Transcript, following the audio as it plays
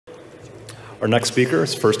Our next speaker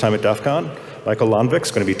is first time at DEF CON. Michael Langvik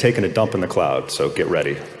is going to be taking a dump in the cloud, so get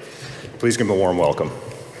ready. Please give him a warm welcome.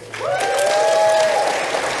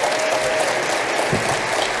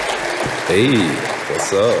 Hey,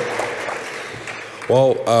 what's up?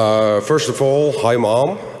 Well, first of all, hi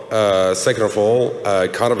Mom. Second of all,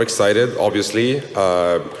 kind of excited, obviously.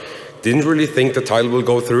 Didn't really think the title will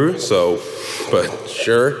go through, but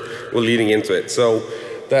sure, we're leading into it. So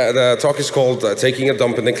the talk is called Taking a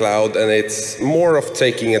Dump in the Cloud, and it's more of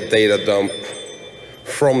taking a data dump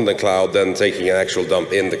from the cloud than taking an actual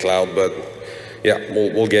dump in the cloud, but yeah,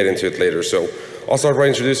 we'll get into it later. So I'll start by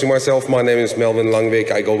introducing myself. My name is Melvin Langvik.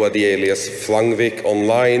 I go by the alias Flangvik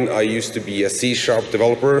online. I used to be a C#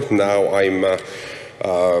 developer. Now I'm a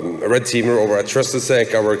red teamer over at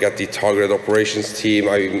TrustedSec. I work at the targeted operations team.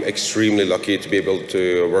 I'm extremely lucky to be able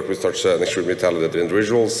to work with such extremely talented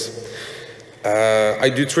individuals. I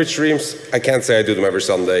do Twitch streams. I can't say I do them every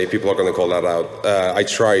Sunday. People are going to call that out. I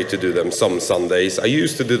try to do them some Sundays. I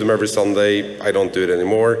used to do them every Sunday. I don't do it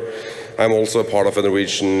anymore. I'm also a part of a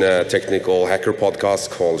Norwegian technical hacker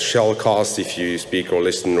podcast called Shellcast. If you speak or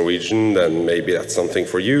listen Norwegian, then maybe that's something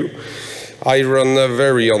for you. I run a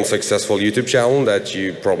very unsuccessful YouTube channel that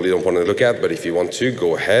you probably don't want to look at, but if you want to,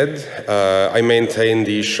 go ahead. I maintain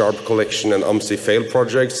the Sharp collection and UMSI failed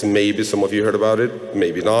projects. Maybe some of you heard about it,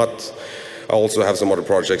 maybe not. I also have some other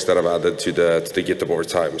projects that I've added to the GitHub over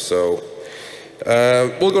time. So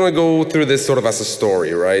we're going to go through this sort of as a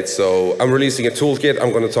story, right? So I'm releasing a toolkit.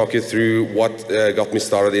 I'm going to talk you through what got me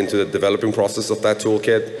started into the developing process of that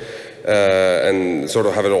toolkit and sort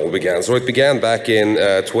of how it all began. So it began back in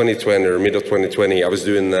 2020 or mid of 2020. I was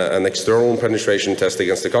doing an external penetration test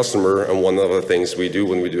against the customer, and one of the things we do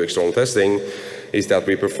when we do external testing is that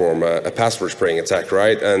we perform a password spraying attack,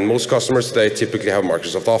 right? And most customers today typically have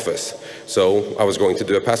Microsoft Office. So I was going to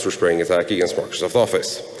do a password spraying attack against Microsoft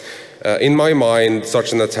Office. In my mind,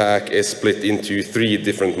 such an attack is split into 3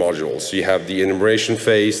 different modules. You have the enumeration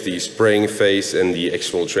phase, the spraying phase, and the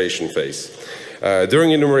exfiltration phase.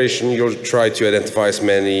 During enumeration, you'll try to identify as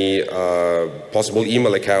many possible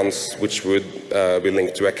email accounts which would be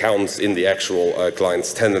linked to accounts in the actual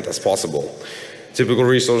client's tenant as possible. Typical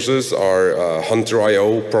resources are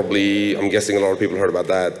Hunter.io, probably, I'm guessing a lot of people heard about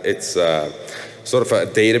that. It's sort of a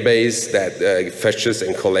database that fetches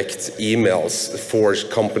and collects emails for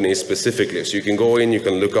companies specifically. So you can go in, you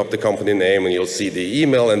can look up the company name, and you'll see the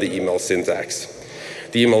email and the email syntax.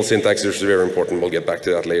 The email syntax is very important. We'll get back to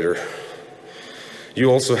that later.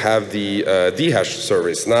 You also have the dehashed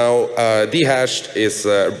service. Now, dehashed is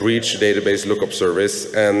a breach database lookup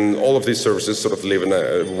service, and all of these services sort of live in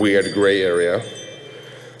a weird gray area.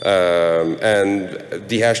 And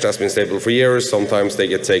dehashed has been stable for years. Sometimes they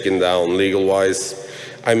get taken down legal-wise.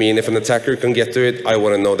 I mean, if an attacker can get to it, I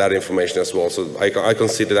want to know that information as well. So I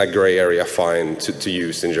consider that gray area fine to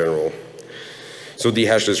use in general. So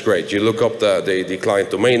dehashed is great. You look up the client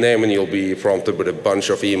domain name, and you'll be prompted with a bunch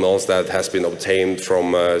of emails that has been obtained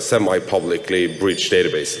from semi-publicly breached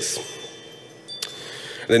databases.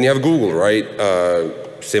 And then you have Google, right?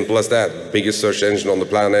 Simple as that. Biggest search engine on the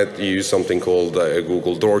planet. You use something called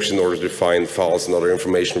Google Docs in order to find files and other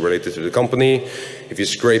information related to the company. If you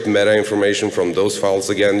scrape meta information from those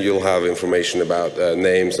files again, you'll have information about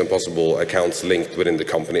names and possible accounts linked within the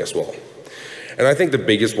company as well. And I think the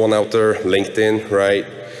biggest one out there, LinkedIn, right?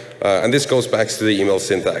 And this goes back to the email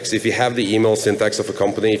syntax. If you have the email syntax of a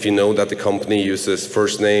company, if you know that the company uses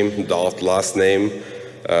first name, dot, last name,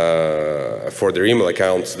 for their email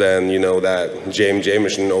accounts, then you know that James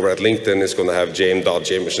Jameson over at LinkedIn is going to have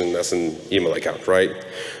James.Jameson as an email account, right?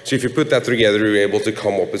 So if you put that together, you're able to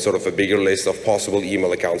come up with sort of a bigger list of possible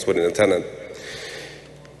email accounts within a tenant.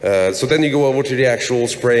 So then you go over to the actual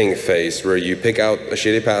spraying phase, where you pick out a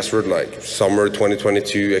shitty password like summer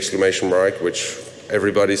 2022 exclamation mark, which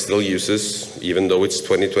everybody still uses, even though it's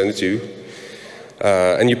 2022.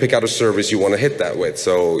 And you pick out a service you want to hit that with.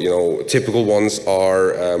 So, you know, typical ones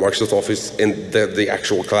are Microsoft Office in the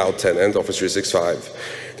actual cloud tenant, Office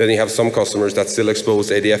 365. Then you have some customers that still expose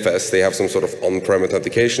ADFS. They have some sort of on-prem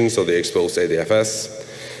authentication, so they expose ADFS.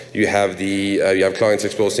 You have clients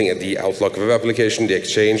exposing the Outlook web application, the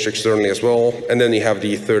Exchange externally as well. And then you have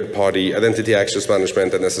the third-party identity access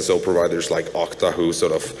management and SSO providers like Okta, who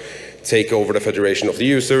sort of take over the federation of the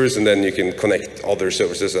users, and then you can connect other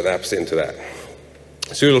services and apps into that.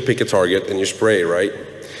 So you'll pick a target and you spray, right?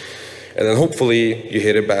 And then hopefully you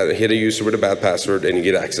hit a user with a bad password and you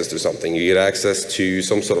get access to something. You get access to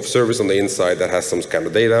some sort of service on the inside that has some kind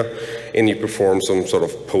of data, and you perform some sort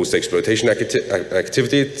of post-exploitation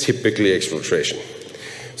activity, typically exfiltration.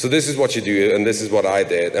 So this is what you do, and this is what I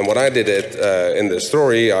did. And what I did in the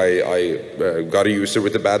story, I got a user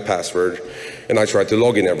with a bad password, and I tried to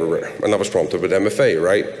log in everywhere. And I was prompted with MFA,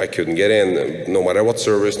 right? I couldn't get in, no matter what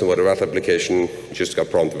service, no matter what application, just got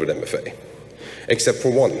prompted with MFA. Except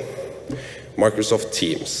for one, Microsoft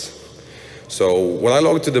Teams. So when I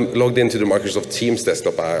logged into the Microsoft Teams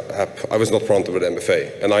desktop app, I was not prompted with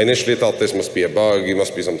MFA. And I initially thought this must be a bug, it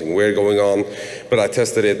must be something weird going on. But I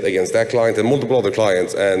tested it against that client and multiple other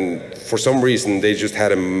clients, and for some reason, they just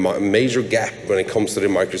had a major gap when it comes to the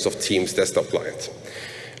Microsoft Teams desktop client.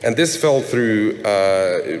 And this fell through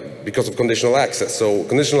because of conditional access. So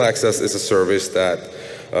conditional access is a service that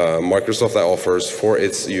Microsoft offers for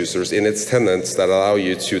its users in its tenants that allow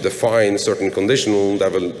you to define certain conditional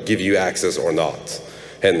that will give you access or not,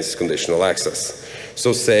 hence conditional access.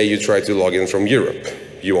 So say you try to log in from Europe.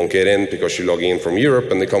 You won't get in because you're logging in from Europe,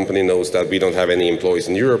 and the company knows that we don't have any employees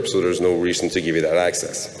in Europe, so there's no reason to give you that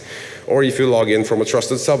access. Or if you log in from a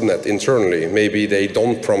trusted subnet internally, maybe they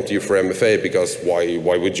don't prompt you for MFA because why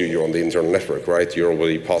would you? You're on the internal network, right? You're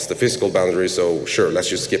already past the physical boundary, so sure, let's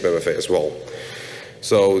just skip MFA as well.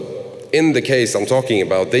 So in the case I'm talking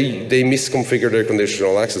about, they misconfigured their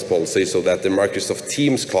conditional access policy so that the Microsoft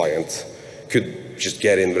Teams client could just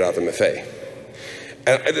get in without MFA.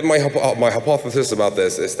 And my hypothesis about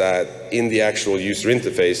this is that in the actual user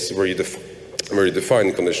interface where you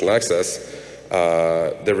define conditional access,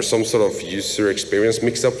 there was some sort of user experience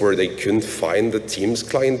mix-up where they couldn't find the Teams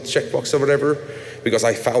client checkbox or whatever, because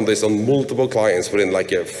I found this on multiple clients within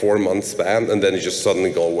like a 4-month span, and then it just suddenly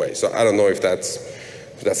go away. So I don't know if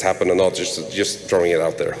that's happened or not, just throwing it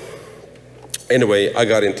out there. Anyway, I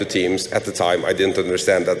got into Teams. At the time, I didn't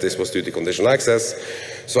understand that this was due to conditional access,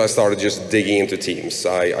 so I started just digging into Teams.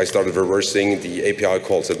 I started reversing the API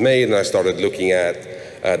calls it made, and I started looking at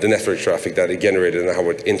the network traffic that it generated and how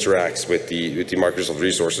it interacts with the Microsoft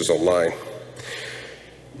resources online.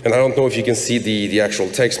 And I don't know if you can see the actual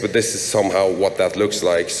text, but this is somehow what that looks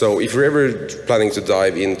like. So if you're ever planning to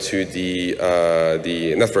dive into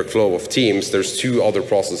the network flow of Teams, there's 2 other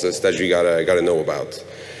processes that you gotta know about.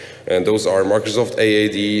 And those are Microsoft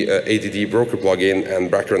ADD Broker Plugin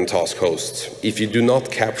and Background Task Host. If you do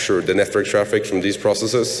not capture the network traffic from these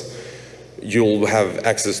processes, you'll have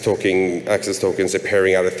access tokens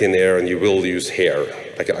appearing out of thin air, and you will lose hair.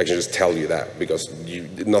 I can just tell you that, because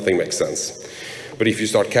nothing makes sense. But if you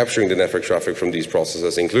start capturing the network traffic from these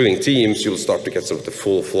processes, including Teams, you'll start to get sort of the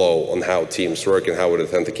full flow on how Teams work and how it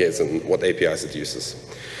authenticates and what APIs it uses.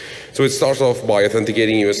 So it starts off by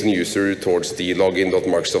authenticating you as a user towards the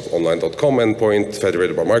login.microsoftonline.com endpoint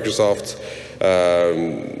federated by Microsoft.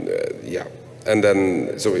 And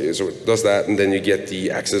then, so it does that, and then you get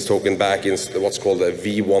the access token back in what's called a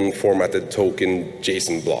V1 formatted token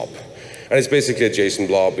JSON blob. And it's basically a JSON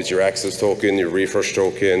blob. It's your access token, your refresh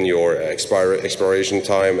token, your expiration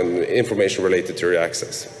time, and information related to your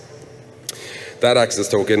access. That access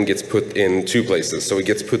token gets put in 2 places. So it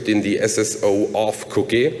gets put in the SSO-auth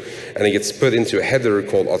cookie, and it gets put into a header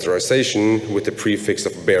called authorization with the prefix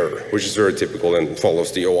of bearer, which is very typical and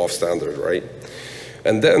follows the OAuth standard, right?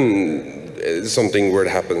 And then something weird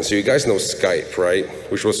happens. So you guys know Skype, right?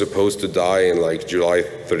 Which was supposed to die in like July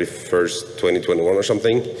 31st, 2021 or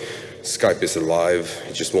something. Skype is alive,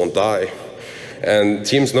 it just won't die. And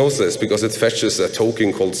Teams knows this because it fetches a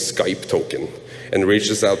token called Skype token and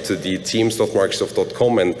reaches out to the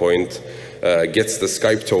teams.microsoft.com endpoint, gets the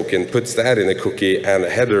Skype token, puts that in a cookie and a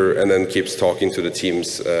header, and then keeps talking to the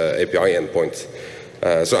Teams API endpoint.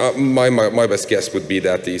 So my best guess would be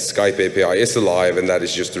that the Skype API is alive, and that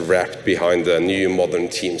is just wrapped behind the new modern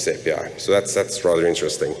Teams API. So that's rather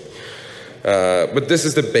interesting. But this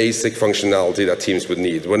is the basic functionality that Teams would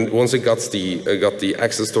need. Once it got the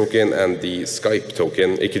access token and the Skype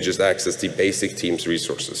token, it could just access the basic Teams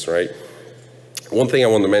resources, right? One thing I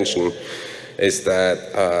want to mention is that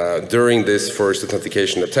during this first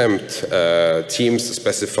authentication attempt, Teams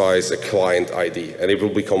specifies a client ID, and it will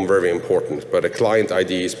become very important. But a client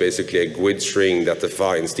ID is basically a GUID string that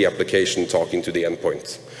defines the application talking to the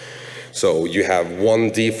endpoint. So you have one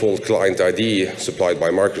default client ID supplied by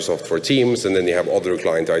Microsoft for Teams, and then you have other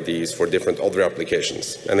client IDs for different other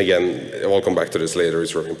applications. And again, I'll come back to this later,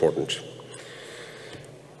 it's very important.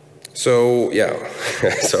 So yeah,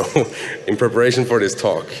 so in preparation for this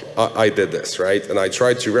talk, I did this, right? And I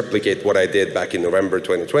tried to replicate what I did back in November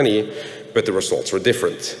 2020, but the results were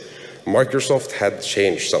different. Microsoft had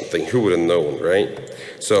changed something, who would have known, right?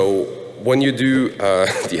 So when you do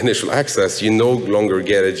the initial access, you no longer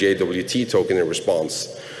get a JWT token in response.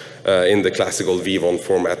 in the classical V1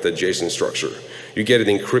 formatted JSON structure. You get an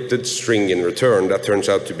encrypted string in return that turns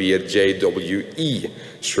out to be a JWE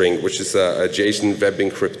string, which is a JSON web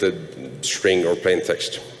encrypted string or plain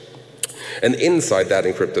text. And inside that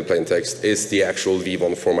encrypted plain text is the actual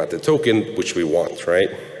V1 formatted token, which we want, right?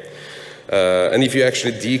 And if you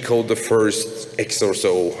actually decode the first X or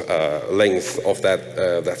so length of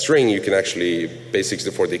that string, you can actually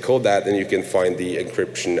base64 decode that, and you can find the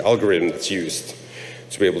encryption algorithm that's used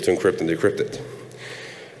to be able to encrypt and decrypt it.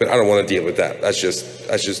 But I don't want to deal with that. That's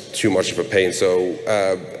just too much of a pain. So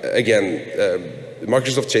again,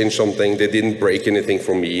 Microsoft changed something. They didn't break anything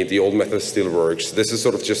for me. The old method still works. This is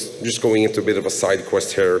sort of just going into a bit of a side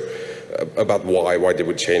quest here about why they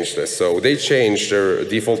would change this. So they changed their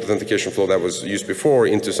default authentication flow that was used before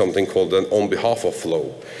into something called an on behalf of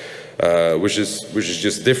flow, which is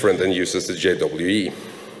just different and uses the JWE.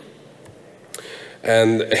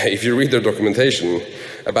 And if you read their documentation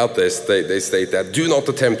about this, they state that do not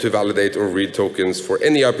attempt to validate or read tokens for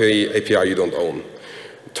any API you don't own.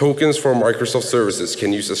 Tokens for Microsoft services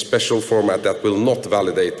can use a special format that will not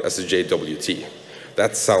validate as a JWT.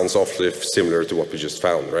 That sounds awfully similar to what we just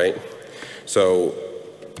found, right? So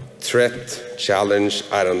threat, challenge,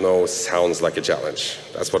 I don't know, sounds like a challenge.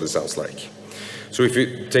 That's what it sounds like. So if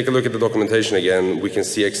you take a look at the documentation again, we can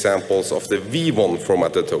see examples of the V1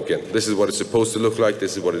 formatted token. This is what it's supposed to look like.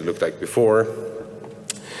 This is what it looked like before.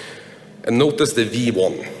 And notice the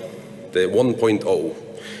V1, the 1.0.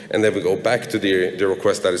 And then we go back to the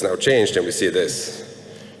request that is now changed, and we see this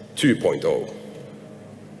 2.0,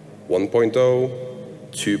 1.0,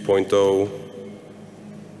 2.0.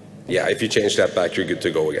 Yeah, if you change that back, you're good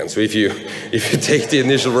to go again. So if you take the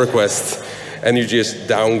initial request and you just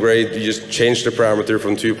downgrade, you just change the parameter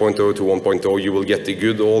from 2.0 to 1.0, you will get the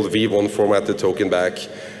good old V1 formatted token back,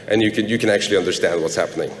 and you can actually understand what's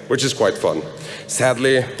happening, which is quite fun.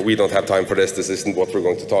 Sadly, we don't have time for this. This isn't what we're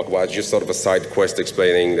going to talk about. It's just sort of a side quest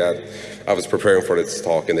explaining that I was preparing for this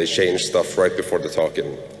talk, and they changed stuff right before the talk,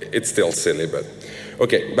 and it's still silly, but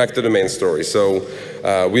okay, back to the main story. So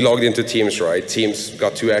we logged into Teams, right? Teams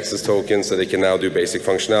got 2 access tokens, so they can now do basic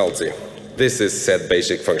functionality. This is said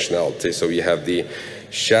basic functionality. So you have the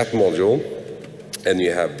chat module, and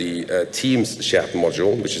you have the Teams chat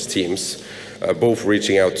module, which is Teams, both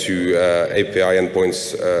reaching out to API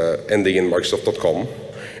endpoints ending in Microsoft.com.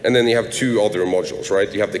 And then you have 2 other modules,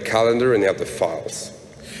 right? You have the calendar and you have the files.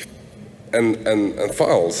 And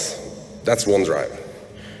files, that's OneDrive.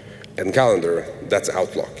 And calendar, that's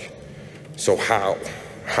Outlook. So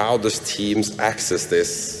how does Teams access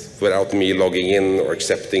this without me logging in or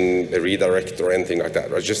accepting a redirect or anything like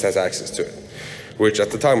that? It just has access to it, which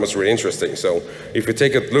at the time was really interesting. So if we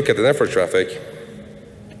take a look at the network traffic,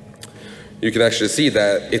 you can actually see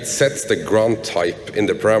that it sets the grant type in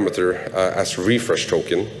the parameter as refresh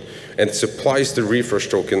token, and it supplies the refresh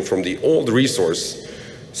token from the old resource,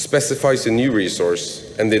 specifies a new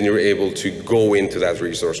resource, and then you're able to go into that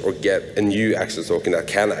resource or get a new access token that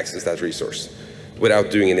can access that resource without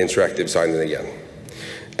doing an interactive sign-in again.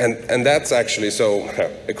 And that's actually, so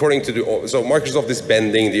according to so Microsoft is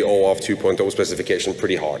bending the OAuth 2.0 specification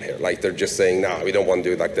pretty hard here. Like they're just saying, nah, we don't want to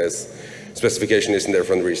do it like this. Specification isn't there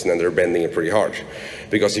for a reason, and they're bending it pretty hard.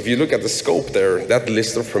 Because if you look at the scope there, that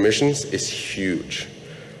list of permissions is huge.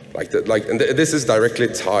 And this is directly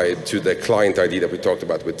tied to the client ID that we talked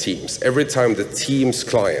about with Teams. Every time the Teams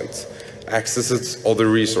client accesses other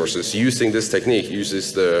resources using this technique,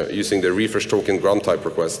 using the refresh token grant type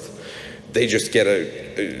request, they just get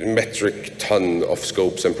a metric ton of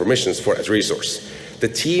scopes and permissions for that resource. The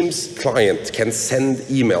Teams client can send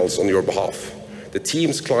emails on your behalf. The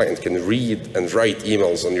Teams client can read and write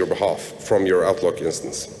emails on your behalf from your Outlook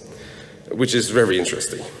instance, which is very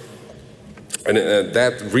interesting. And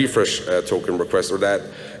that refresh token request, or that,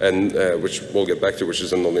 and which we'll get back to, which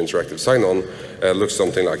is a non-interactive sign-on, looks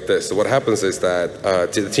something like this. So what happens is that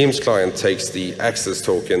the Teams client takes the access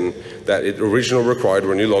token that it originally required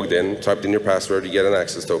when you logged in, typed in your password, you get an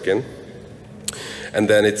access token, and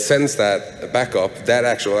then it sends that back up, that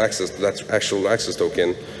actual access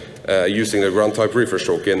token, using the grant type refresh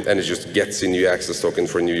token, and it just gets a new access token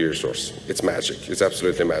for a new resource. It's magic. It's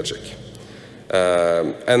absolutely magic.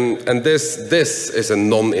 And this is a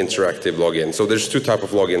non-interactive login. So there's 2 types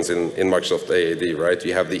of logins in Microsoft AAD, right?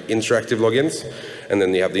 You have the interactive logins, and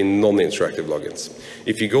then you have the non-interactive logins.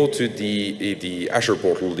 If you go to the Azure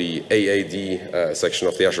portal, the AAD section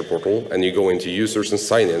of the Azure portal, and you go into users and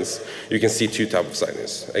sign-ins, you can see two types of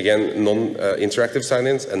sign-ins. Again, interactive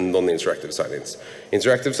sign-ins and non-interactive sign-ins.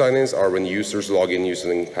 Interactive sign-ins are when users log in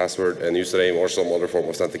using password and username or some other form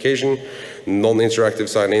of authentication. Non-interactive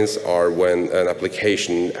sign-ins are when an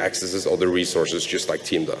application accesses other resources just like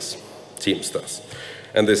Teams does.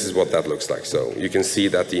 And this is what that looks like. So you can see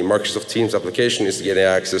that the Microsoft Teams application is getting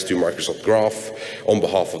access to Microsoft Graph on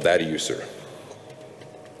behalf of that user.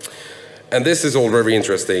 And this is all very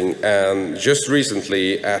interesting. And just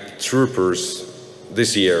recently at Troopers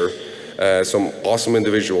this year, some awesome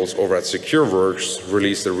individuals over at SecureWorks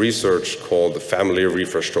released a research called the Family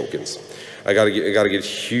Refresh Tokens. I gotta give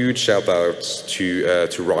huge shout outs to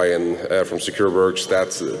Ryan from SecureWorks,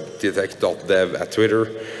 that's detect.dev at Twitter,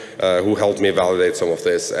 who helped me validate some of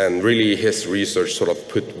this, and really his research sort of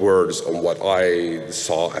put words on what I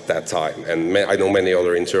saw at that time. And I know many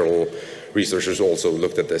other internal researchers also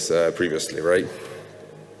looked at this previously, right?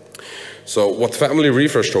 So what Family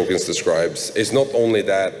Refresh Tokens describes is not only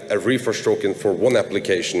that a refresh token for one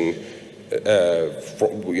application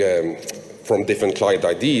from different client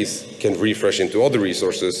IDs can refresh into other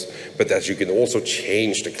resources, but that you can also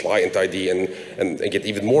change the client ID and get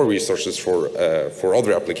even more resources for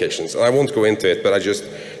other applications. And I won't go into it, but I just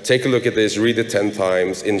take a look at this, read it 10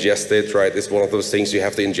 times, ingest it, right? It's one of those things you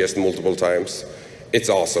have to ingest multiple times. It's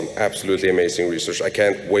awesome, absolutely amazing research. I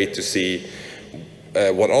can't wait to see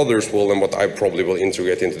what others will and what I probably will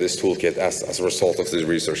integrate into this toolkit as a result of this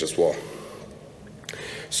research as well.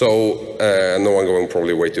 So, I know I'm going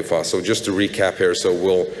probably way too fast, so just to recap here, so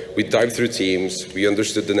we dived through Teams, we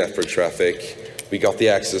understood the network traffic, we got the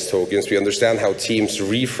access tokens, we understand how Teams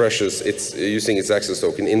refreshes using its access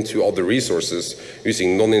token into other resources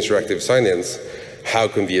using non-interactive sign-ins. How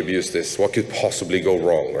can we abuse this? What could possibly go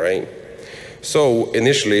wrong, right? So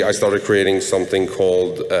initially, I started creating something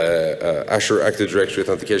called Azure Active Directory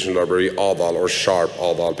Authentication Library, AUDAL, or Sharp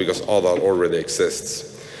AUDAL, because AUDAL already exists.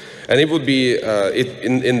 And it would be,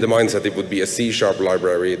 in the mindset, it would be a C#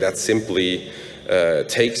 library that simply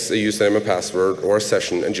takes a username and password or a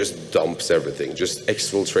session and just dumps everything, just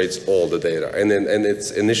exfiltrates all the data. And in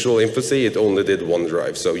its initial infancy, it only did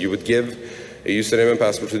OneDrive. So you would give a username and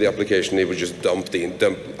password to the application, it would just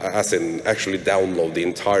as in actually download the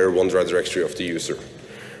entire OneDrive directory of the user,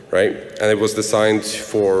 right? And it was designed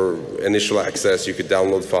for initial access. You could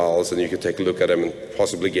download files and you could take a look at them and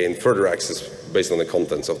possibly gain further access based on the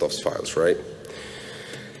contents of those files, right?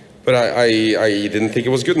 But I didn't think it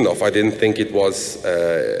was good enough. I didn't think it was,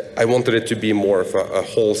 I wanted it to be more of a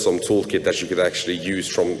wholesome toolkit that you could actually use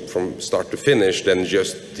from start to finish than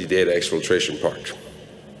just the data exfiltration part.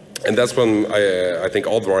 And that's when I think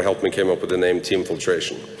Oddvar helped me came up with the name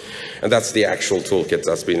TeamFiltration. And that's the actual toolkit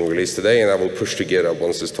that's being released today, and I will push to GitHub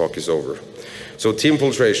once this talk is over. So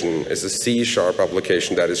TeamFiltration is a C#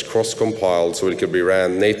 application that is cross-compiled so it can be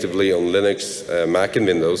ran natively on Linux, Mac, and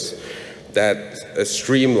Windows, that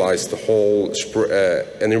streamlines the whole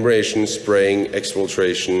enumeration, spraying,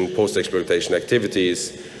 exfiltration, post-exploitation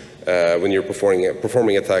activities when you're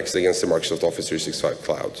performing attacks against the Microsoft Office 365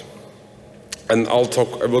 cloud. And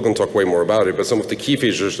we're going to talk way more about it, but some of the key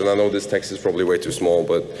features, and I know this text is probably way too small,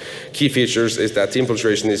 but key features is that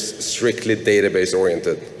TeamFiltration is strictly database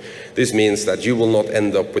oriented. This means that you will not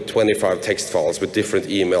end up with 25 text files with different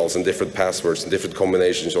emails and different passwords and different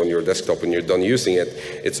combinations on your desktop when you're done using it.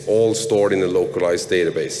 It's all stored in a localized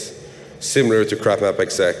database, similar to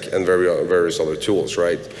CrapMapExec and various other tools,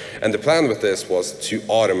 right? And the plan with this was to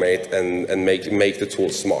automate and make the tool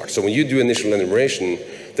smart. So when you do initial enumeration,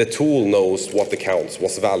 the tool knows what accounts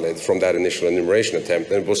was valid from that initial enumeration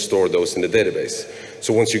attempt, and it will store those in the database.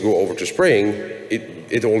 So once you go over to spraying,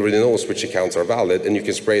 it already knows which accounts are valid, and you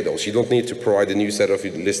can spray those. You don't need to provide a new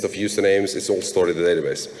list of usernames. It's all stored in the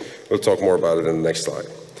database. We'll talk more about it in the next slide.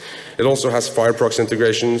 It also has Fireprox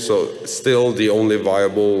integration, so still the only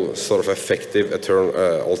viable sort of effective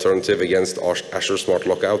alternative against Azure Smart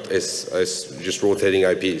Lockout is just rotating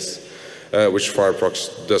IPs, which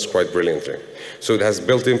Fireprox does quite brilliantly. So it has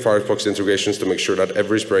built-in Firefox integrations to make sure that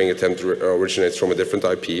every spraying attempt originates from a different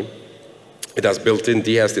IP. It has built-in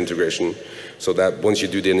dehashed integration, so that once you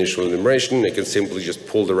do the initial enumeration, it can simply just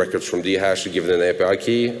pull the records from dehash to give it an API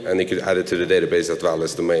key, and it could add it to the database as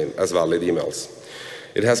valid emails.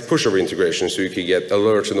 It has pushover integration, so you can get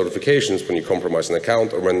alerts and notifications when you compromise an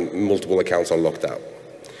account or when multiple accounts are locked out.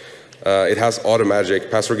 It has automagic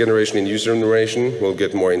password generation and user enumeration. We'll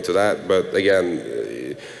get more into that, but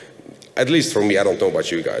again, at least for me, I don't know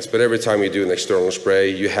about you guys, but every time you do an external spray,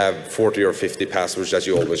 you have 40 or 50 passwords that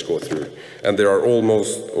you always go through. And there are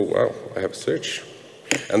almost, oh wow, I have a switch.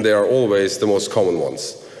 And they are always the most common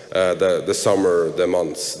ones. The summer, the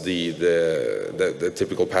months, the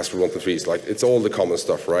typical password 1 to 3s, like it's all the common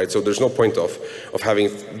stuff, right? So there's no point of having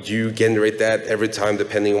you generate that every time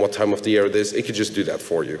depending on what time of the year it is. It could just do that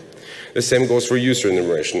for you. The same goes for user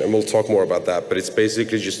enumeration, and we'll talk more about that, but it's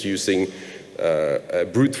basically just using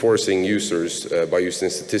brute forcing users by using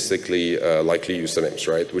statistically likely usernames,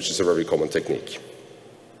 right? Which is a very common technique.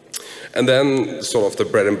 And then sort of the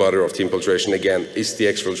bread and butter of TeamFiltration again is the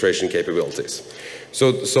exfiltration capabilities.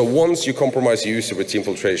 So once you compromise a user with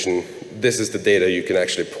TeamFiltration, this is the data you can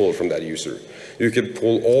actually pull from that user. You can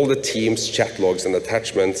pull all the Teams chat logs and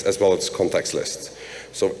attachments as well as contacts list.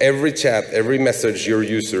 So every chat, every message your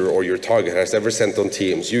user or your target has ever sent on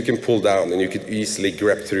Teams, you can pull down and you can easily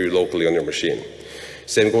grep through locally on your machine.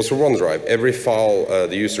 Same goes for OneDrive. Every file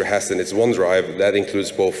the user has in its OneDrive, that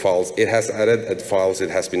includes both files it has added and files it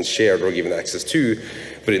has been shared or given access to.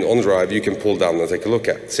 But in OneDrive, you can pull down and take a look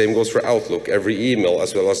at. Same goes for Outlook. Every email,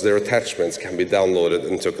 as well as their attachments, can be downloaded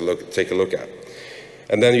and take a look at.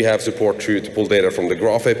 And then you have support to pull data from the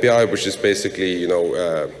Graph API, which is basically,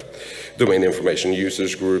 domain information,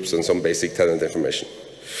 users, groups, and some basic tenant information.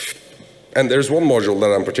 And there's one module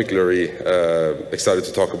that I'm particularly excited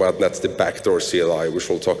to talk about, and that's the backdoor CLI, which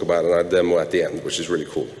we'll talk about in our demo at the end, which is really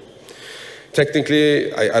cool.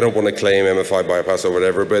 Technically, I don't want to claim MFI bypass or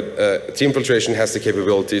whatever, but TeamFiltration has the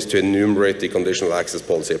capabilities to enumerate the conditional access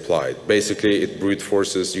policy applied. Basically, it brute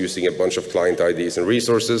forces using a bunch of client IDs and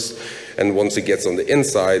resources, and once it gets on the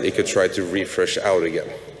inside, it could try to refresh out again.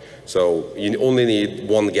 So you only need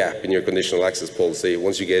one gap in your conditional access policy.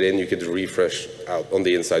 Once you get in, you could refresh out on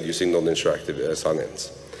the inside using non-interactive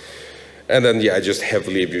sign-ins. And then, yeah, it just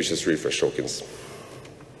heavily abuses refresh tokens.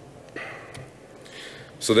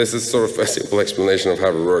 So this is sort of a simple explanation of how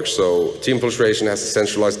it works. So TeamFiltration has a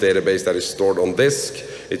centralized database that is stored on disk.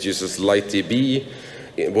 It uses LightDB.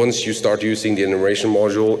 Once you start using the enumeration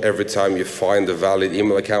module, every time you find a valid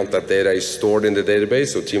email account, that data is stored in the database.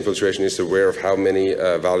 So TeamFiltration is aware of how many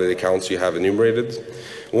valid accounts you have enumerated.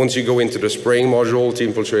 Once you go into the spraying module,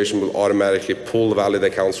 TeamFiltration will automatically pull valid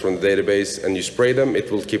accounts from the database and you spray them.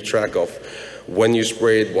 It will keep track of when you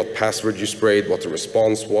sprayed, what password you sprayed, what the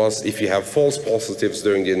response was. If you have false positives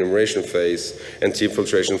during the enumeration phase and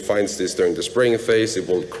TeamFiltration finds this during the spraying phase, it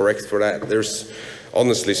will correct for that. There's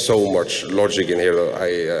honestly so much logic in here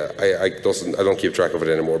that I don't keep track of it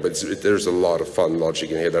anymore, but there's a lot of fun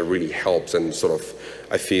logic in here that really helps and sort of,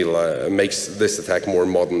 I feel, makes this attack more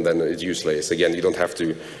modern than it usually is. Again, you don't have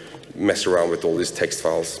to mess around with all these text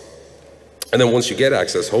files. And then once you get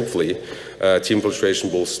access, hopefully,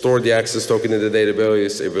 TeamFiltration will store the access token in the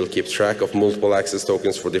database. It will keep track of multiple access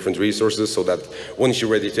tokens for different resources so that once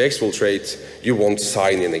you're ready to exfiltrate, you won't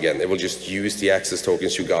sign in again. It will just use the access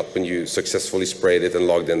tokens you got when you successfully sprayed it and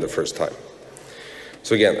logged in the first time.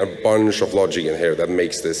 So again, a bunch of logic in here that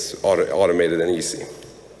makes this automated and easy.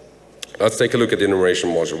 Let's take a look at the enumeration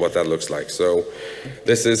module, what that looks like. So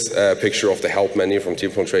this is a picture of the help menu from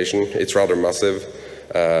TeamFiltration. It's rather massive.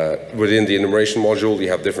 Within the enumeration module, you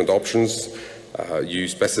have different options. You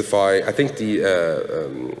specify, I think the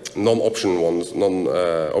non-optional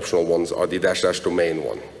ones are the -- domain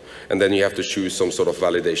one. And then you have to choose some sort of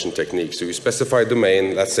validation technique. So you specify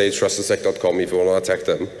domain, let's say trustsec.com if you want to attack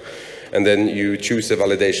them. And then you choose a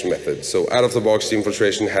validation method. So out of the box,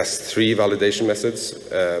 TeamFiltration has 3 validation methods.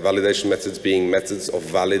 Validation methods being methods of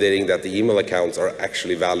validating that the email accounts are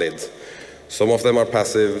actually valid. Some of them are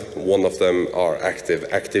passive, one of them are active.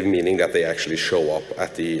 Active meaning that they actually show up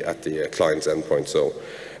at the client's endpoint. So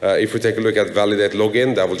if we take a look at validate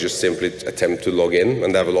login, that will just simply attempt to log in,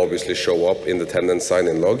 and that will obviously show up in the tenant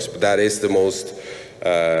sign-in logs. But that is the most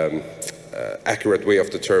accurate way of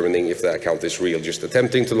determining if the account is real. Just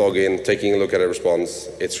attempting to log in, taking a look at a response,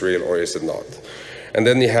 it's real or is it not. And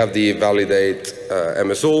then you have the validate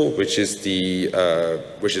MSO, which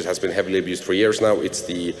has been heavily abused for years now. It's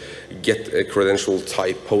the get a credential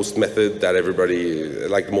type post method that everybody,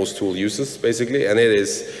 like most tool, uses basically, and it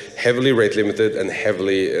is heavily rate limited and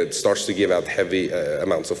it starts to give out heavy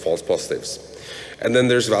amounts of false positives. And then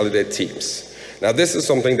there's validate teams. Now this is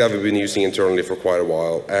something that we've been using internally for quite a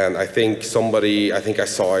while, and I think I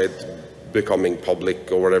saw it becoming public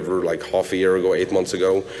or whatever, like half a year ago, 8 months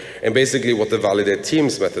ago. And basically what the validate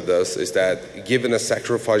teams method does is that given a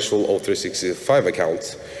sacrificial O365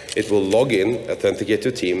 account, it will log in, authenticate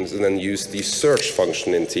to Teams, and then use the search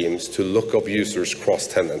function in Teams to look up users cross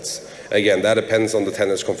tenants. Again, that depends on the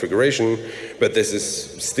tenant's configuration, but this is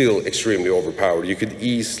still extremely overpowered. You could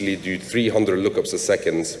easily do 300 lookups a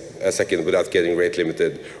second without getting rate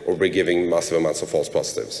limited or by giving massive amounts of false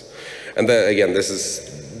positives. And then again, this is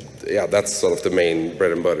yeah, that's sort of the main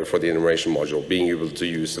bread and butter for the enumeration module, being able to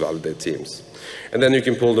use validate teams. And then you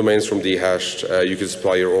can pull domains from dehashed. You can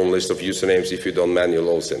supply your own list of usernames if you've done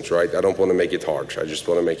manual OSINT, right? I don't want to make it hard. I just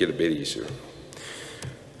want to make it a bit easier.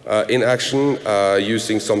 In action,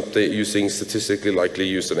 using statistically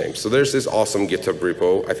likely usernames. So there's this awesome GitHub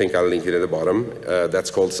repo, I think I'll link it at the bottom,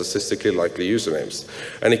 that's called statistically likely usernames.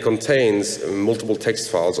 And it contains multiple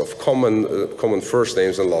text files of common first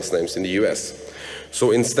names and last names in the US.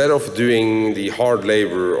 So instead of doing the hard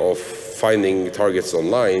labor of finding targets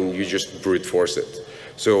online, you just brute force it.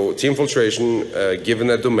 So TeamFiltration, given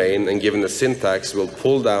a domain and given a syntax, will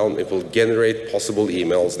pull down, it will generate possible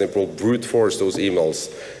emails, and it will brute force those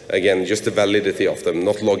emails. Again, just the validity of them,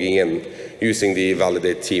 not logging in using the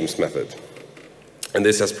validate teams method. And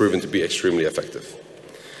this has proven to be extremely effective.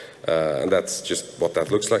 And that's just what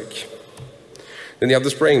that looks like. Then you have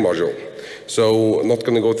the spraying module. So I'm not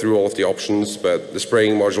going to go through all of the options, but the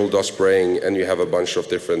spraying module does spraying, and you have a bunch of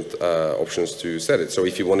different options to set it. So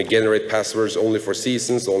if you want to generate passwords only for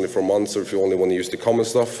seasons, only for months, or if you only want to use the common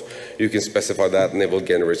stuff, you can specify that, and it will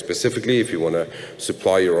generate specifically. If you want to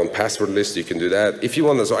supply your own password list, you can do that. If you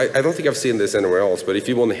want to, so I don't think I've seen this anywhere else, but if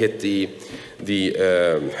you want to hit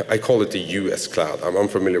I call it the US cloud. I'm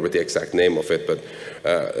unfamiliar with the exact name of it, but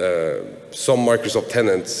some Microsoft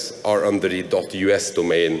tenants are under the .us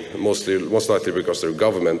domain, most likely because they're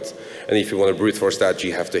government. And if you want to brute force that,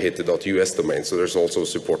 you have to hit the .us domain. So there's also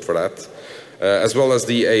support for that, as well as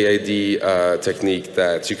the AAD technique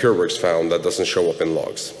that SecureWorks found that doesn't show up in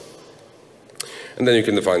logs. And then you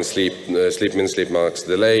can define sleep min, sleep max,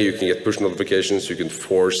 delay. You can get push notifications. You can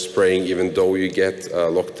force spraying even though you get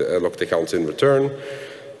locked accounts in return.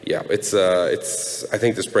 Yeah, I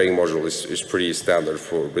think the spraying module is pretty standard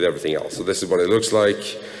with everything else. So this is what it looks like.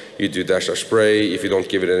 You do --spray. If you don't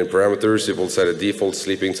give it any parameters, it will set a default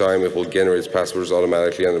sleeping time. It will generate passwords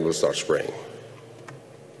automatically, and it will start spraying.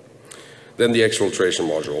 Then the exfiltration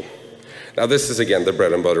module. Now this is again the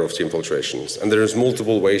bread and butter of TeamFiltrations, and there's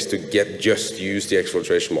multiple ways to just use the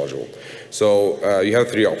exfiltration module. So you have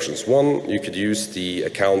three options. One, you could use the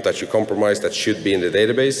account that you compromised that should be in the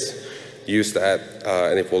database. Use that,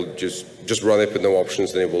 and it will just run it with no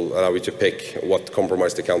options, and it will allow you to pick what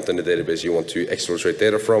compromised account in the database you want to exfiltrate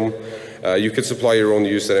data from. You could supply your own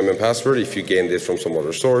username and password if you gained it from some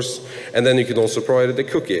other source, and then you can also provide it a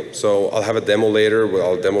cookie. So I'll have a demo later where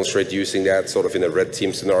I'll demonstrate using that sort of in a red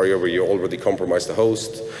team scenario where you already compromised the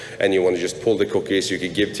host, and you want to just pull the cookies. You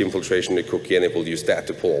could give TeamFiltration the cookie, and it will use that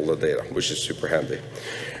to pull all the data, which is super handy.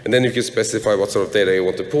 And then you can specify what sort of data you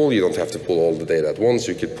want to pull. You don't have to pull all the data at once.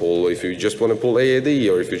 You could pull if you just want to pull AAD,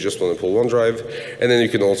 or if you just want to pull OneDrive. And then you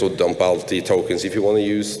can also dump out the tokens if you want to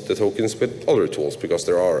use the tokens with other tools, because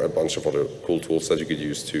there are a bunch of other cool tools that you could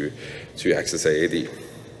use to access AAD.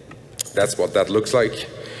 That's what that looks like.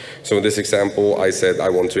 So in this example, I said I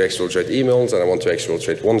want to exfiltrate emails and I want to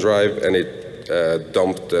exfiltrate OneDrive, and it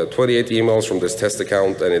dumped 28 emails from this test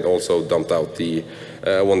account, and it also dumped out the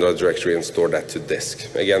OneDrive directory and stored that to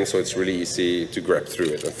disk. Again, so it's really easy to grep through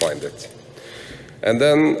it and find it. And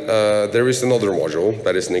then there is another module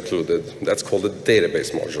that isn't included. That's called the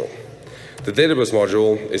database module. The database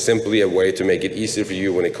module is simply a way to make it easier for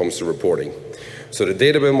you when it comes to reporting. So the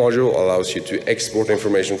database module allows you to export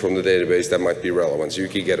information from the database that might be relevant. So you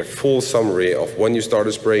can get a full summary of when you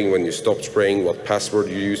started spraying, when you stopped spraying, what password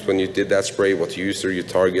you used when you did that spray, what user you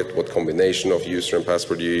target, what combination of user and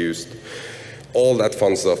password you used. All that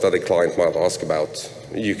fun stuff that a client might ask about,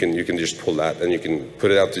 you can just pull that, and you can put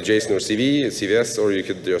it out to JSON or CVS, or you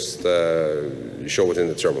could just show it in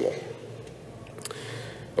the terminal.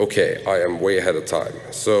 Okay, I am way ahead of time.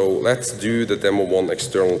 So let's do the demo 1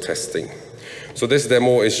 external testing. So this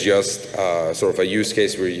demo is just sort of a use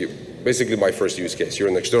case where basically my first use case. You're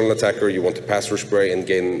an external attacker, you want to password spray and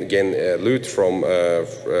gain loot from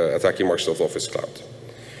attacking Microsoft Office Cloud.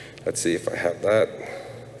 Let's see if I have that.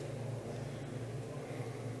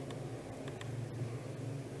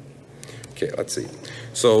 Okay, let's see.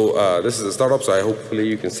 So this is a startup, so hopefully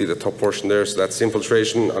you can see the top portion there. So that's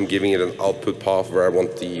infiltration. I'm giving it an output path where I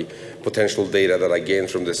want the potential data that I gain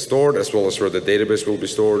from this stored, as well as where the database will be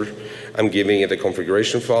stored. I'm giving it a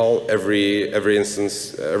configuration file. Every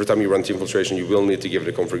instance, every time you run TeamFiltration, you will need to give it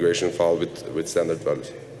a configuration file with standard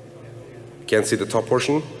values. Can't see the top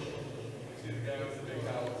portion?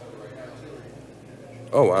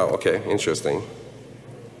 Oh, wow, okay, interesting.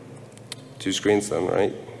 2 screens then,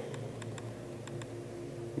 right?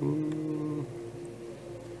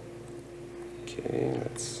 Okay,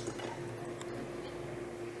 let's.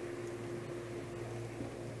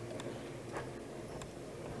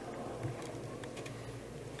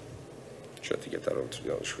 Try to get that onto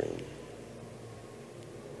the other screen.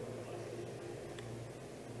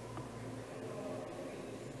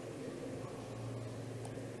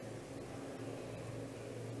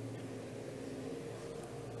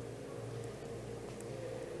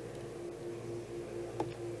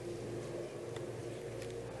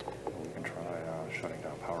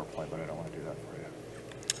 point, but I don't want to do that for you.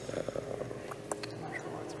 I'm not sure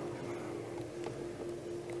why it's broken.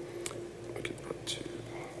 I could put 2.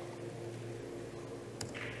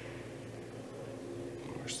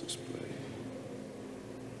 Where's display?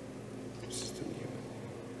 This is the new menu.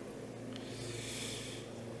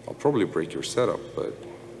 I'll probably break your setup, but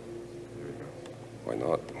why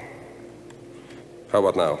not? How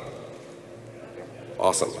about now?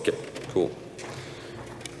 Awesome. Okay, cool.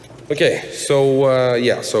 Okay, so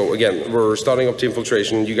yeah, so again, we're starting up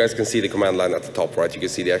TeamFiltration. You guys can see the command line at the top, right? You can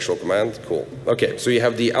see the actual command. Cool. Okay, so you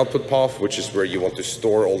have the output path, which is where you want to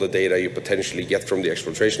store all the data you potentially get from the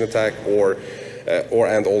exfiltration attack,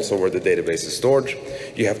 and also where the database is stored.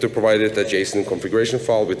 You have to provide it a JSON configuration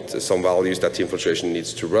file with some values that TeamFiltration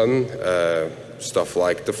needs to run. Stuff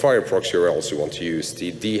like the fire proxy URLs you want to use,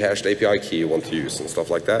 the dehashed API key you want to use, and stuff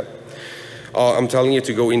like that. I'm telling you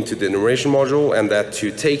to go into the enumeration module and that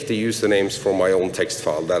to take the usernames from my own text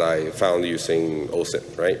file that I found using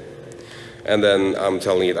OSINT, right? And then I'm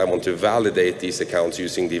telling it I want to validate these accounts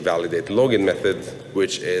using the validate login method,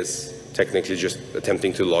 which is technically just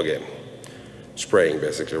attempting to log in. Spraying,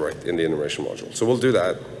 basically, right, in the enumeration module. So we'll do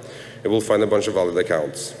that. It will find a bunch of valid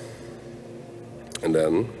accounts. And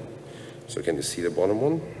then, so can you see the bottom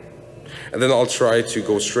one? And then I'll try to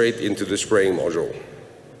go straight into the spraying module.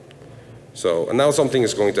 So, and now something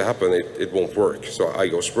is going to happen, it won't work. So I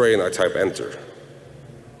go spray and I type enter.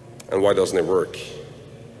 And why doesn't it work?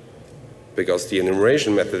 Because the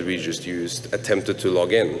enumeration method we just used attempted to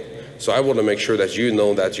log in. So I want to make sure that you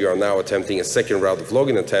know that you are now attempting a second round of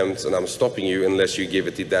login attempts, and I'm stopping you unless you give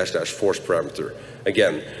it the -- force parameter.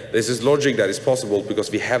 Again, this is logic that is possible because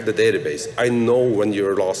we have the database. I know when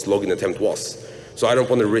your last login attempt was. So I don't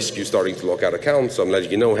want to risk you starting to lock out accounts, so I'm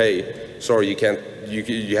letting you know, hey, sorry, you can't,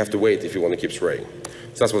 you have to wait if you want to keep spraying.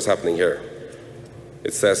 So that's what's happening here.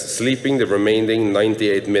 It says sleeping the remaining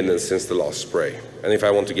 98 minutes since the last spray. And if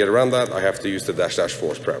I want to get around that, I have to use the --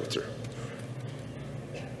 force parameter.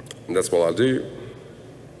 And that's what I'll do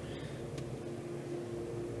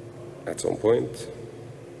at some point.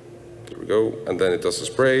 There we go. And then it does a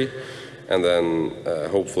spray, and then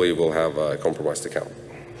hopefully we'll have a compromised account.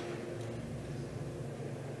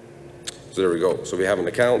 So there we go. So we have an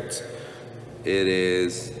account. It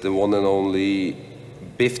is the one and only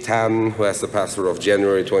Biff10, who has the password of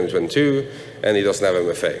January 2022, and he doesn't have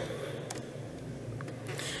MFA.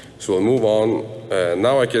 So we'll move on.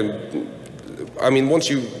 Now I mean, once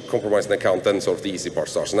you compromise an account, then sort of the easy part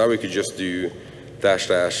starts. So now we could just do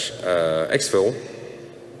 --exfil.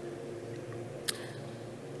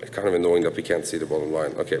 It's kind of annoying that we can't see the bottom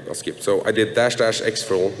line. Okay, I'll skip. So I did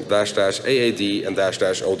 --exfil, --aad, and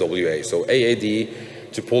 --owa. So aad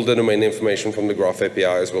to pull the domain information from the Graph API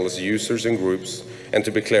as well as users and groups. And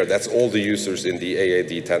to be clear, that's all the users in the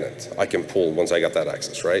aad tenant I can pull once I got that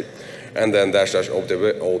access, right? And then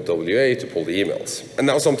 --owa to pull the emails. And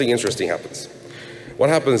now something interesting happens. What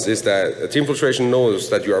happens is that TeamFiltration knows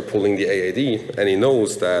that you are pulling the AAD, and he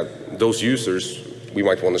knows that those users, we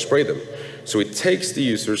might want to spray them. So it takes the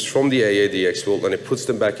users from the AAD exfil and it puts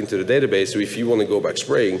them back into the database. So if you want to go back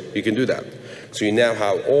spraying, you can do that. So you now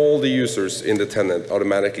have all the users in the tenant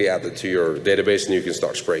automatically added to your database, and you can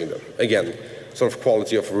start spraying them. Again, sort of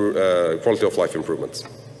quality of life improvements.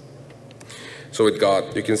 So it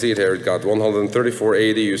got, you can see it here, it got 134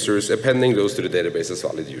 AAD users, appending those to the database as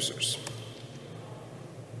valid users.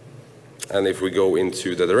 And if we go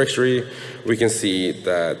into the directory, we can see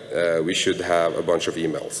that we should have a bunch of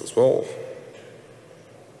emails as well.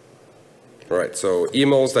 All right, so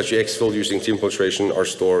emails that you exfil using TeamFiltration are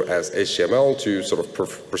stored as HTML to sort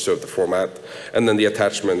of preserve the format. And then the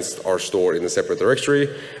attachments are stored in a separate directory,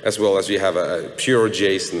 as well as we have a pure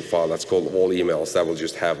JSON file that's called all emails that will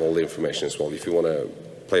just have all the information as well if you want to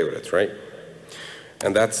play with it, right?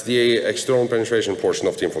 And that's the external penetration portion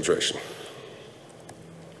of TeamFiltration.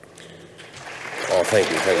 Oh, thank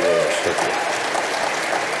you very much. Thank you.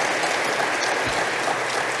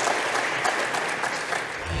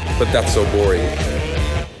 But that's so boring.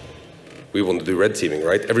 We want to do red teaming,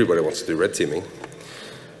 right? Everybody wants to do red teaming.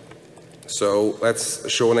 So let's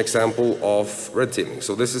show an example of red teaming.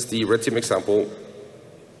 So this is the red team example.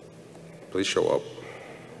 Please show up.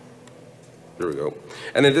 There we go.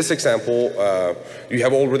 And in this example, you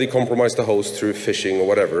have already compromised the host through phishing or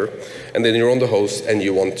whatever, and then you're on the host and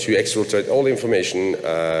you want to exfiltrate all the information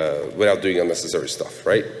without doing unnecessary stuff,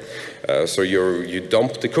 right? So you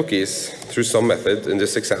dump the cookies through some method. In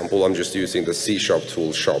this example, I'm just using the C#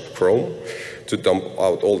 tool sharp Chrome to dump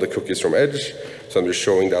out all the cookies from Edge. So I'm just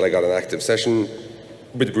showing that I got an active session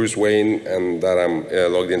with Bruce Wayne and that I'm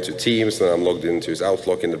logged into Teams and I'm logged into his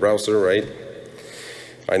Outlook in the browser, right?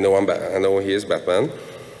 I know he is Batman.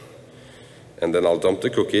 And then I'll dump the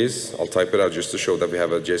cookies. I'll type it out just to show that we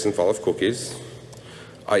have a JSON file of cookies.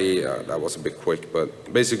 That was a bit quick,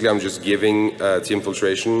 but basically I'm just giving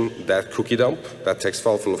TeamFiltration that cookie dump, that text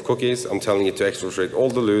file full of cookies. I'm telling it to exfiltrate all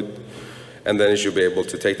the loot, and then it should be able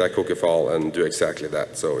to take that cookie file and do exactly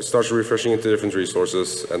that. So it starts refreshing into different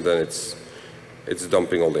resources, and then it's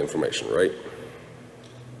dumping all the information, right?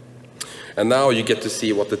 And now you get to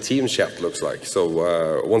see what the team chat looks like.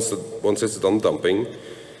 So once it's done dumping,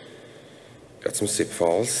 got some zip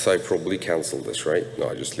files. I probably canceled this, right? No,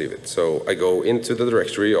 I just leave it. So I go into the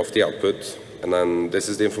directory of the output, and then this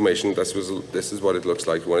is the information. This is what it looks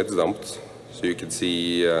like when it's dumped. So you can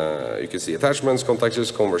see attachments,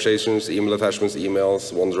 contacts, conversations, email attachments,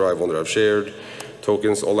 emails, OneDrive shared,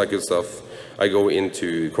 tokens, all that good stuff. I go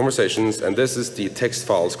into conversations, and this is the text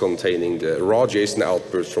files containing the raw JSON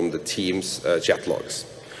outputs from the team's chat logs.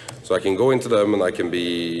 So I can go into them, and I can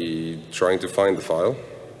be trying to find the file.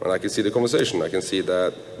 And I can see the conversation. I can see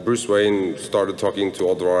that Bruce Wayne started talking to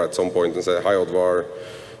Oddvar at some point and said, "Hi, Oddvar,"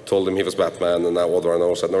 told him he was Batman, and now Oddvar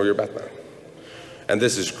knows that, "No, you're Batman." And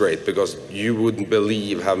this is great because you wouldn't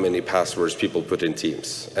believe how many passwords people put in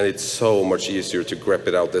Teams. And it's so much easier to grep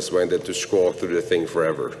it out this way than to scroll through the thing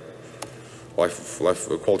forever.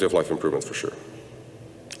 Quality of life improvement for sure.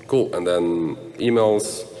 Cool, and then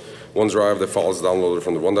emails, OneDrive, the files downloaded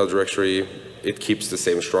from the OneDrive directory. It keeps the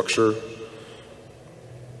same structure.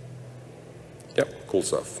 Yeah, cool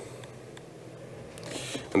stuff.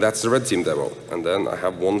 And that's the red team demo. And then I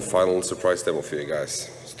have one final surprise demo for you guys.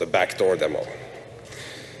 It's the backdoor demo.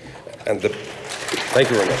 And thank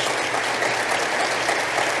you very much.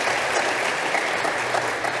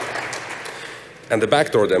 And the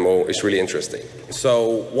backdoor demo is really interesting.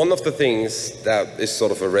 So one of the things that is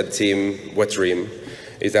sort of a red team, wet dream,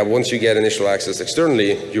 is that once you get initial access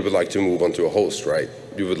externally, you would like to move on to a host, right?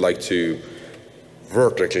 You would like to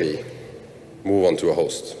vertically move on to a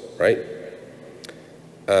host, right?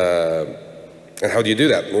 And how do you do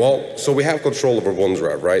that? Well, so we have control over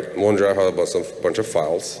OneDrive, right? OneDrive has a bunch of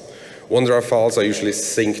files. OneDrive files are usually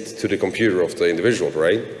synced to the computer of the individual,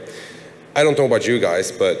 right? I don't know about you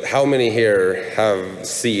guys, but how many here have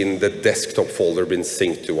seen the desktop folder been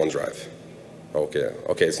synced to OneDrive?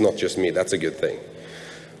 Okay, it's not just me, that's a good thing.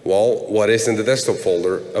 Well, what is in the desktop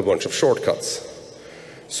folder? A bunch of shortcuts.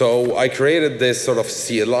 So I created this sort of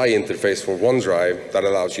CLI interface for OneDrive that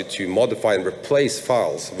allows you to modify and replace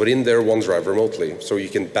files within their OneDrive remotely, so you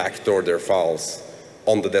can backdoor their files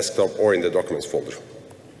on the desktop or in the documents folder.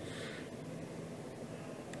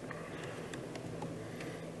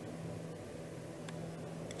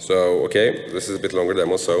 So, okay, this is a bit longer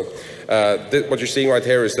demo. So what you're seeing right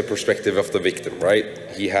here is the perspective of the victim, right?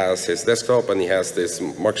 He has his desktop and he has this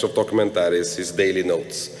Microsoft document that is his daily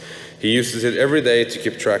notes. He uses it every day to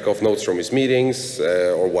keep track of notes from his meetings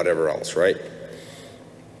or whatever else, right?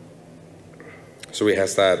 So he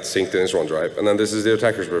has that synced in his OneDrive. And then this is the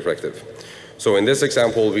attacker's perspective. So in this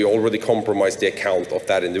example, we already compromised the account of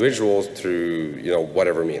that individual through,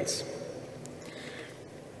 whatever means.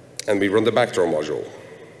 And we run the backdoor module.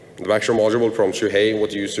 The backdoor module will prompt you, hey,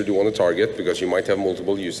 what user do you want to target? Because you might have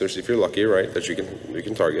multiple users if you're lucky, right, that you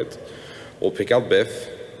can target. We'll pick out Biff.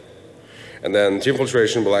 And then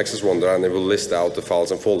TeamFiltration will access OneDrive and it will list out the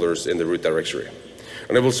files and folders in the root directory.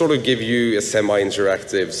 And it will sort of give you a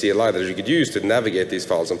semi-interactive CLI that you could use to navigate these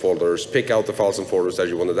files and folders, pick out the files and folders that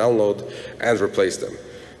you want to download, and replace them.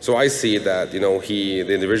 So I see that,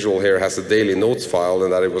 the individual here has a daily notes file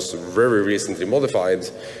and that it was very recently modified.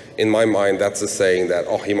 In my mind, that's a saying that,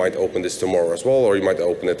 oh, he might open this tomorrow as well, or he might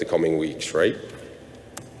open it the coming weeks, right?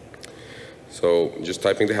 So just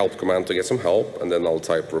typing the help command to get some help, and then I'll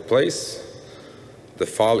type replace, the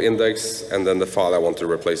file index, and then the file I want to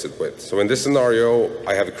replace it with. So in this scenario,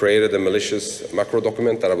 I have created a malicious macro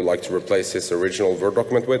document that I would like to replace his original Word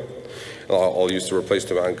document with. And I'll use the replace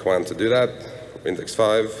command to do that. Index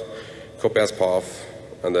 5, copy as path,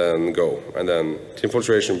 and then go. And then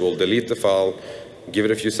TeamFiltration will delete the file, give it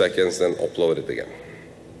a few seconds, then upload it again.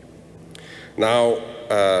 Now,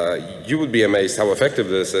 you would be amazed how effective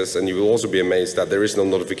this is, and you will also be amazed that there is no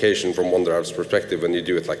notification from OneDrive's perspective when you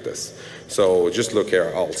do it like this. So just look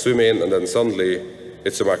here, I'll zoom in, and then suddenly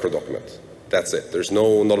it's a macro document. That's it. There's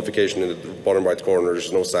no notification in the bottom right corner,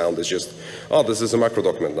 there's no sound, it's just, oh, this is a macro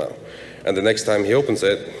document now. And the next time he opens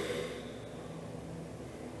it,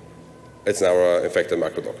 it's now an infected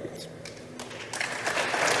macro document.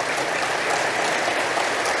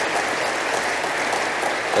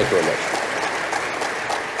 Thank you very much.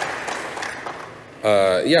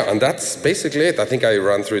 Yeah, and that's basically it. I think I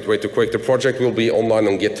ran through it way too quick. The project will be online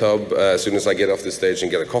on GitHub as soon as I get off the stage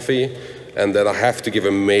and get a coffee. And then I have to give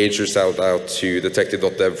a major shout out to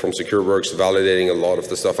detective.dev from SecureWorks, validating a lot of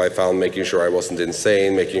the stuff I found, making sure I wasn't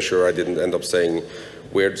insane, making sure I didn't end up saying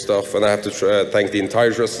weird stuff. And I have to thank the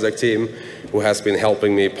entire TrustDetect team who has been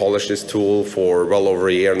helping me polish this tool for well over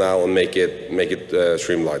a year now and make it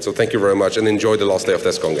streamlined. So thank you very much and enjoy the last day of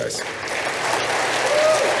DESCON, guys.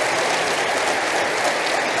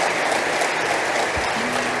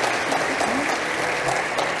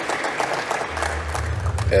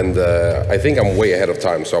 And I think I'm way ahead of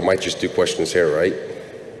time, so I might just do questions here, right?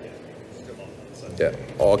 Yeah.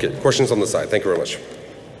 Oh, okay. Questions on the side. Thank you very much.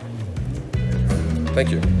 Thank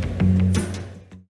you.